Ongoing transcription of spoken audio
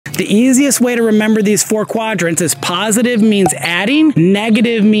The easiest way to remember these 4 quadrants is positive means adding,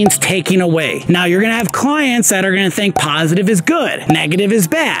 negative means taking away. Now, you're gonna have clients that are gonna think positive is good, negative is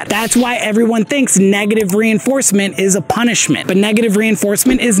bad. That's why everyone thinks negative reinforcement is a punishment, but negative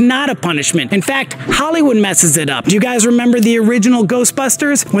reinforcement is not a punishment. In fact, Hollywood messes it up. Do you guys remember the original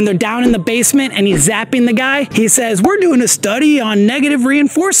Ghostbusters when they're down in the basement and he's zapping the guy? He says, we're doing a study on negative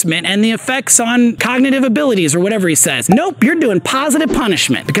reinforcement and the effects on cognitive abilities, or whatever he says. Nope, you're doing positive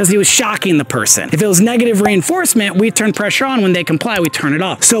punishment because he was shocking the person. If it was negative reinforcement, we turn pressure on. When they comply, we turn it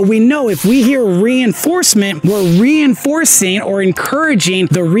off. So we know if we hear reinforcement, we're reinforcing or encouraging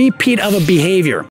the repeat of a behavior.